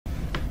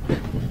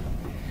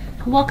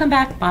Welcome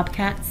back,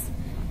 Bobcats.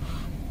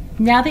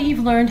 Now that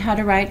you've learned how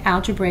to write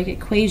algebraic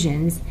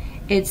equations,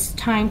 it's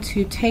time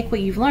to take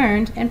what you've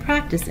learned and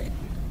practice it.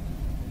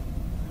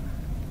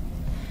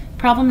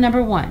 Problem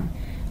number 1.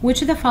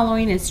 Which of the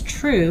following is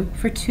true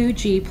for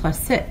 2g plus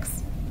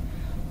 6?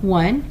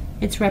 1.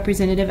 It's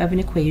representative of an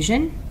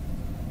equation.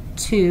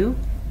 2.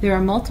 There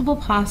are multiple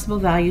possible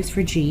values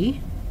for g.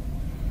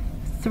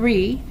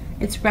 3.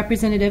 It's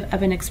representative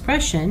of an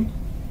expression.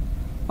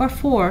 Or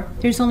 4.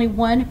 There's only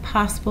one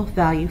possible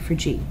value for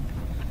g.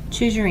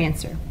 Choose your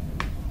answer.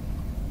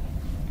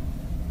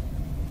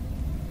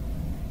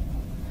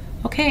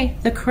 Okay,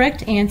 the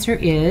correct answer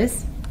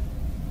is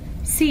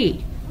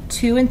C,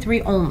 2 and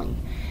 3 only.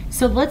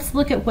 So let's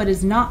look at what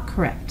is not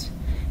correct.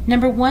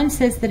 Number 1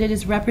 says that it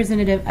is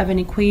representative of an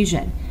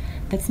equation.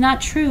 That's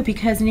not true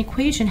because an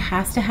equation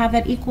has to have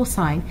that equal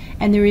sign,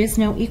 and there is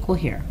no equal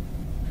here.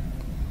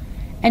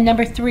 And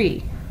number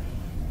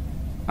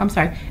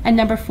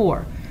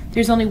 4,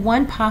 there's only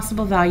one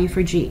possible value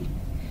for g.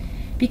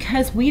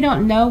 Because we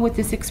don't know what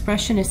this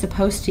expression is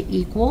supposed to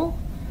equal,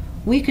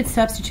 we could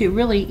substitute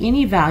really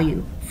any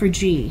value for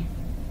g.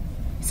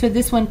 So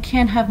this one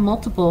can have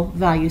multiple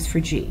values for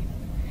g.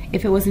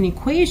 If it was an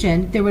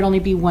equation, there would only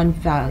be one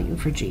value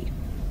for g.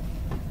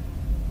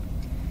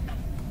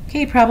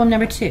 Okay, problem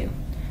number 2.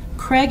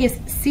 Craig is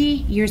C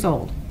years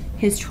old.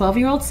 His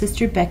 12-year-old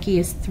sister Becky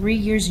is 3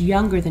 years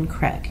younger than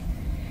Craig.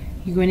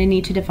 You're going to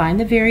need to define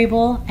the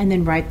variable and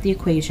then write the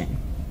equation.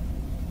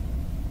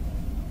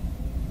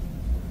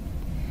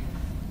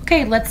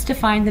 Okay, let's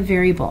define the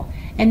variable.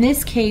 In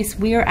this case,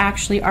 we are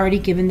actually already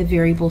given the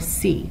variable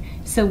c,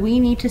 so we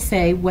need to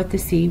say what the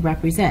c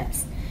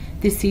represents.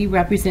 The c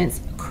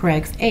represents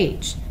Craig's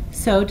age.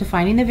 So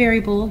defining the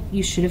variable,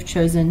 you should have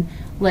chosen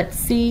let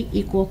c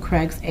equal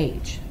Craig's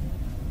age.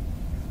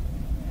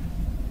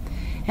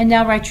 And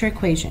now write your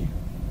equation.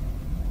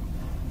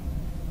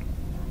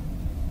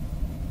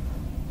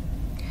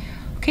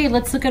 Okay,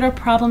 let's look at our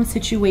problem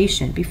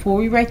situation. Before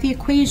we write the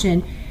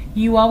equation,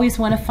 you always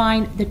want to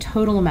find the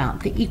total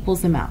amount, the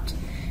equals amount.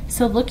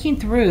 So looking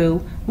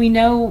through, we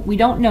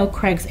don't know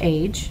Craig's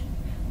age.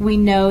 We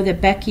know that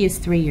Becky is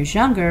 3 years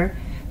younger,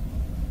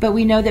 but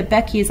we know that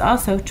Becky is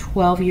also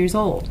 12 years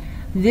old.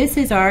 This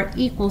is our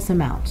equals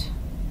amount.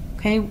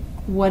 Okay,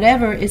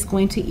 whatever is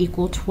going to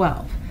equal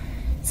 12.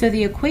 So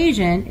the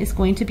equation is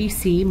going to be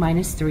c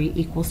minus 3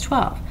 equals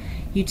 12.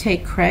 You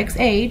take Craig's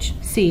age,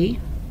 c.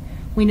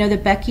 We know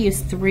that Becky is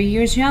 3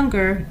 years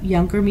younger.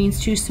 Younger means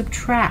to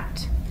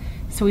subtract.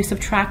 So we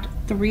subtract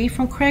 3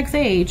 from Craig's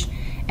age,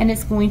 and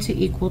it's going to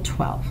equal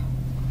 12.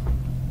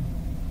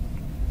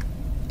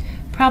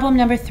 Problem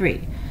number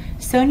 3.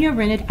 Sonia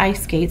rented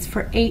ice skates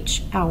for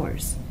 8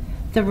 hours.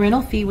 The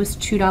rental fee was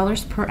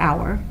 $2 per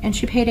hour, and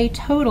she paid a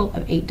total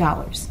of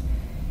 $8.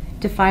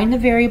 Define the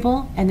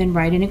variable and then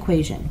write an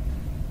equation.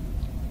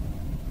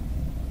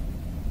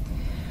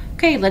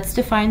 Okay, let's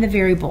define the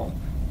variable.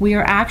 We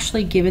are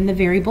actually given the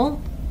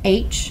variable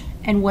h,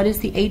 and what does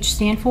the h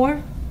stand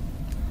for?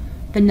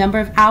 The number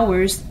of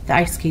hours the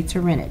ice skates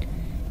are rented.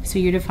 So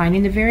you're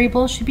defining the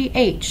variable should be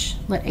h.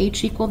 Let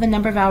h equal the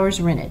number of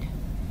hours rented.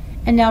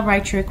 And now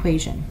write your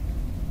equation.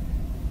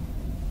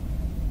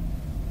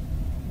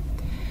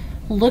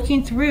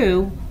 Looking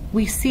through,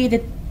 we see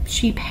that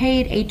she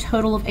paid a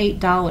total of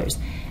 $8.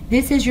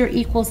 This is your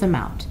equals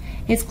amount.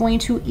 It's going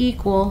to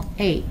equal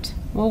 8.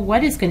 Well,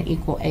 what is going to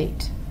equal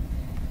 8?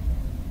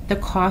 The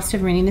cost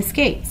of renting the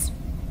skates.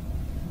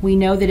 We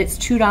know that it's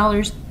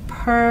 $2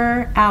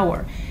 per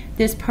hour.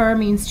 This per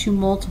means to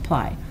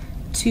multiply.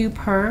 2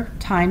 per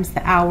times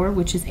the hour,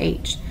 which is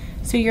h.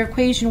 So your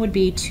equation would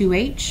be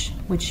 2h,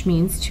 which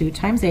means 2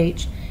 times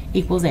h,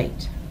 equals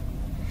 8.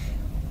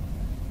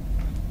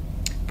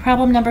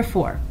 Problem number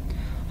 4.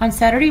 On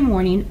Saturday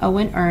morning,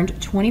 Owen earned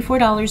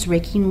 $24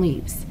 raking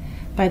leaves.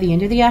 By the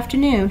end of the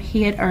afternoon,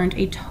 he had earned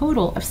a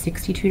total of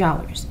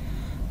 $62.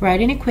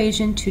 Write an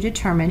equation to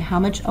determine how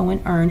much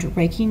Owen earned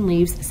raking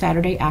leaves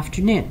Saturday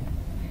afternoon.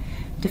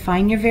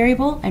 Define your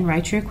variable and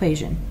write your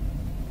equation.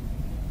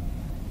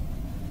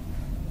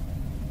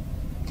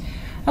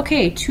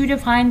 Okay, to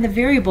define the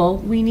variable,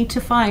 we need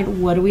to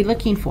find what are we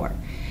looking for.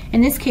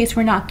 In this case,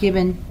 we're not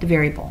given the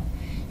variable.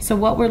 So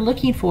what we're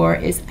looking for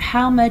is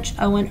how much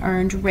Owen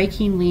earned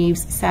raking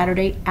leaves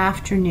Saturday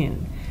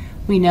afternoon.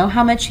 We know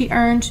how much he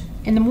earned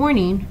in the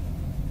morning,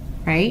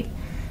 right?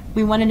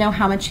 We want to know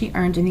how much he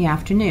earned in the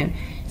afternoon.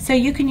 So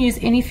you can use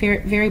any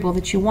variable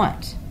that you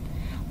want.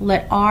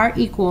 Let R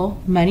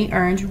equal money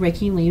earned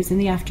raking leaves in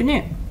the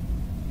afternoon.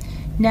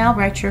 Now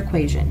write your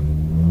equation.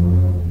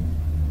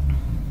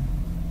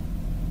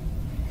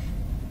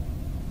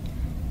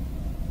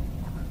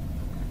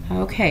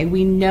 Okay,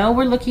 we know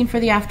we're looking for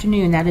the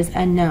afternoon. That is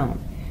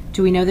unknown.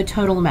 Do we know the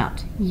total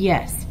amount?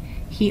 Yes.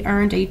 He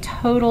earned a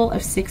total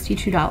of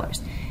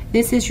 $62.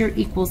 This is your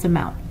equals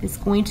amount. It's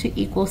going to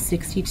equal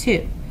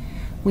 62.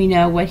 We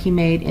know what he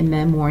made in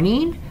the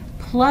morning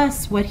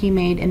plus what he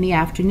made in the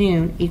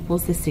afternoon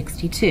equals the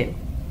 62.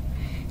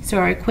 So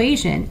our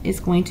equation is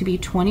going to be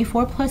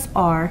 24 plus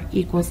R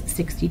equals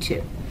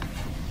 62.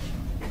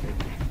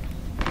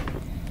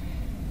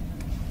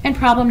 And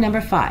problem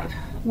number 5.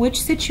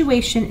 Which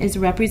situation is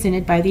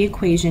represented by the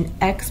equation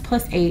x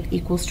plus 8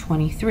 equals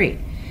 23?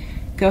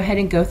 Go ahead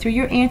and go through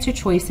your answer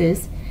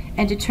choices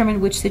and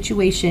determine which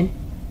situation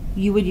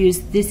you would use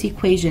this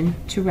equation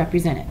to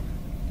represent it.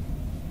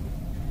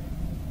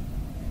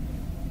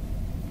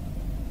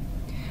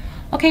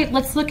 Okay,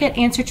 let's look at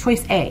answer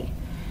choice A.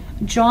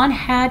 John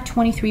had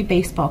 23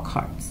 baseball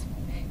cards.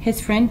 His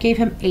friend gave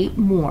him 8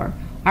 more.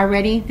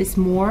 Already, this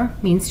more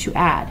means to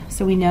add,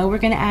 so we know we're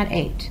going to add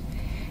 8.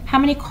 How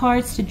many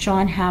cards did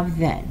John have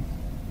then?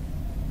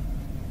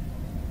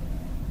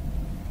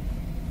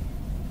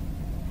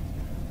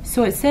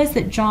 So it says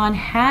that John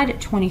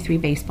had 23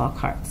 baseball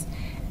cards.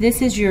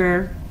 This is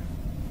your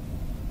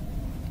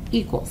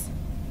equals.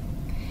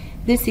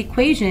 This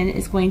equation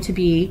is going to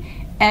be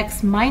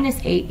x minus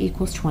 8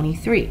 equals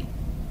 23.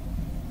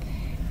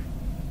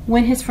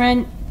 When his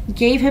friend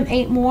gave him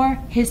 8 more,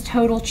 his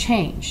total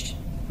changed,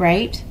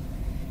 right?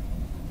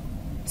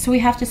 So we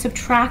have to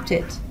subtract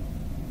it.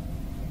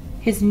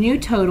 His new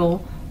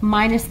total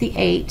minus the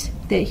 8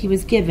 that he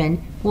was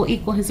given will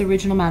equal his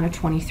original amount of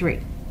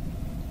 23.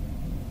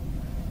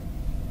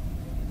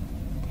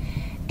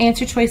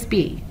 Answer choice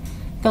B.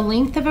 The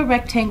length of a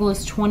rectangle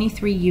is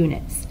 23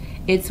 units.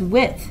 Its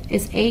width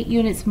is 8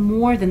 units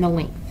more than the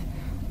length.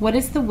 What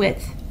is the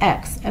width,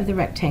 x, of the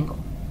rectangle?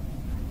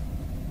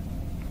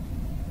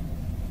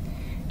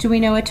 Do we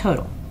know a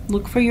total?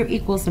 Look for your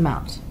equals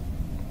amount.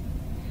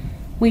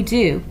 We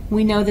do.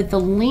 We know that the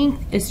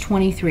length is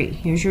 23.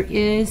 Here's your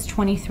is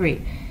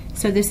 23.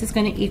 So this is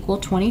going to equal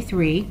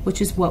 23,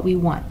 which is what we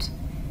want.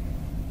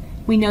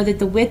 We know that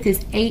the width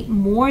is 8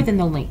 more than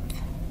the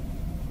length.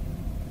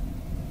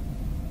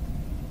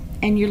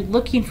 And you're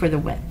looking for the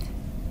width.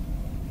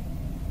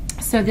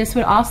 So this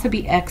would also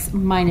be x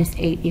minus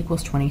 8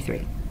 equals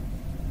 23.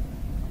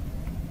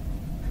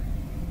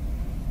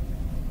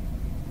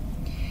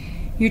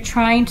 You're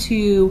trying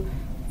to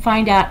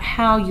find out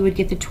how you would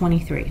get the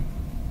 23.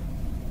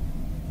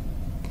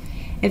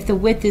 If the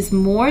width is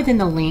more than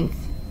the length,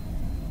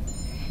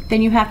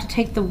 then you have to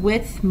take the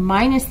width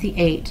minus the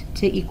 8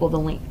 to equal the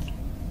length.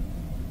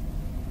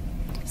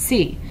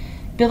 C.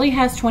 Billy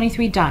has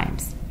 23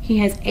 dimes. He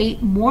has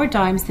 8 more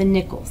dimes than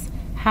nickels.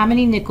 How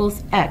many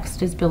nickels x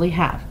does Billy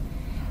have?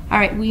 All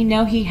right, we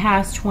know he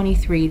has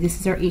 23. This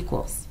is our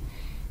equals.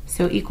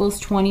 So equals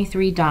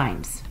 23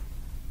 dimes.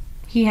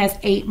 He has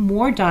 8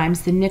 more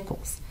dimes than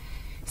nickels.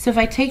 So if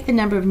I take the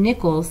number of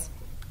nickels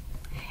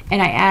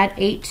and I add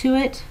 8 to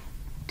it,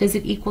 does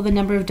it equal the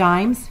number of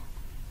dimes?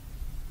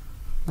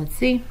 Let's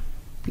see.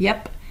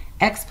 Yep,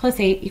 x plus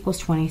 8 equals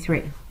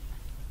 23.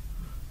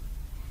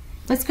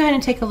 Let's go ahead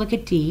and take a look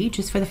at D,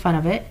 just for the fun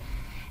of it.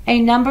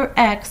 A number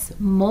x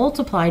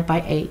multiplied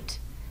by 8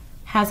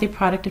 has a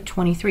product of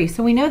 23.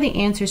 So we know the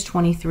answer is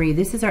 23.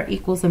 This is our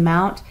equals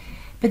amount,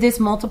 but this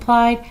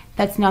multiplied,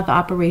 that's not the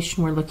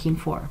operation we're looking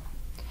for.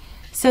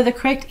 So the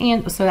correct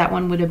answer, so that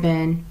one would have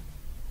been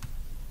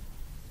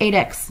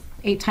 8x,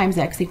 8 times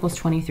x equals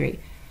 23.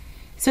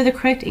 So the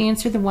correct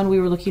answer, the one we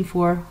were looking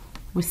for,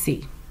 was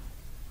C.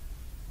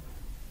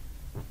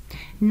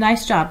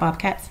 Nice job,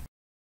 Bobcats.